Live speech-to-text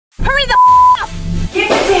Hurry the up!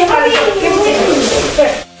 Give it to him, Lalito. Give it to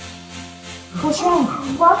him. What's wrong?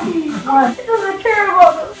 Puppy. What? He doesn't care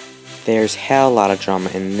about us. There's hell a lot of drama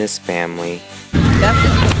in this family. That's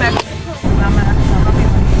disrespectful.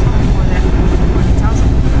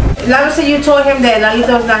 Lalo said you told him that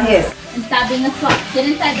Lalito's not his. And stop being a slut. Get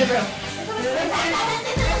inside the room.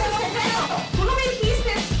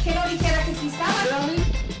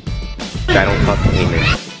 I don't fucking hate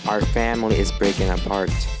her. Our family is breaking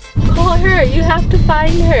apart. Call her. You have to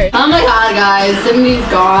find her. Oh my god, guys. Cindy's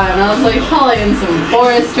gone. I was like probably in some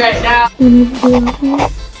forest right now.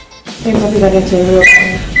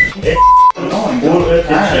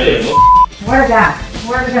 Where's that?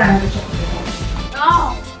 Where's that?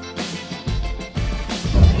 Oh.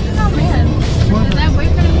 Oh man. Is that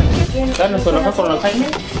boyfriend?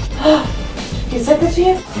 He said this to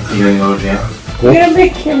you? We're gonna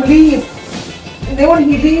make him leave. And then when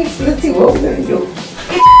he leaves, let's see what we're gonna do.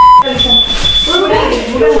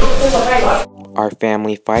 Our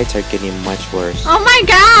family fights are getting much worse. Oh my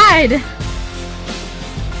god!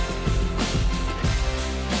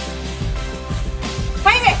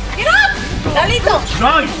 Jaime, get up! Lalito!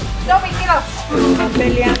 ¡Soy! Tommy, get up!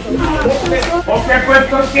 ¿O qué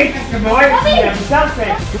puesto quieres que me vaya a avisarte?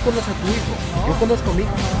 Tú conoces a tu hijo, yo conozco a mi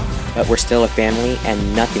hijo. But we're still a family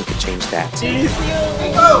and nothing could change that.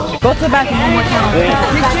 Go to the bathroom one more time.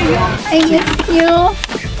 I miss you.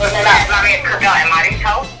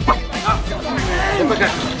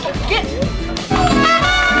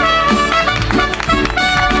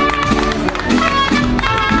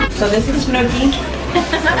 So this is Snooki.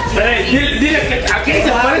 Hey, dile que aquí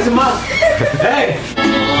se parece más. Hey.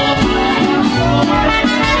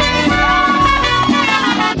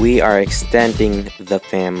 We are extending the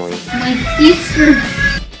family. My sister.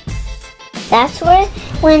 That's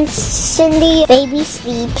when Cindy baby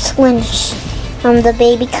sleeps, when the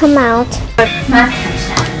baby come out.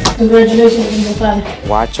 Congratulations, father.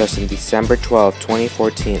 Watch us on December 12,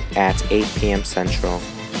 2014 at 8 p.m. Central.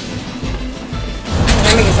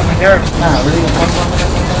 Let me get some of her.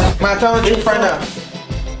 Man, tell the truth right now.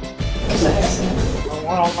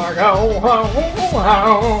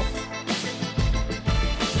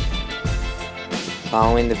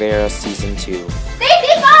 Following the Vera Season 2.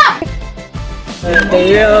 Stay up! The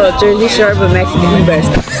real Jersey Shore but Mexican best.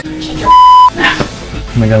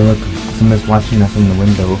 Oh my god, look. Someone's watching us in the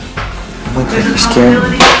window. Oh my god, you're scared.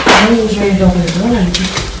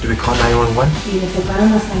 Do we call 911?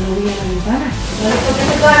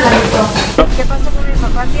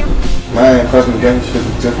 My cousin gang shit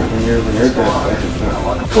is different from yours and your dad.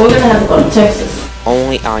 We're gonna have to go to Texas.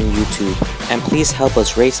 Only on YouTube. And please help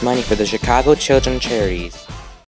us raise money for the Chicago Children Charities.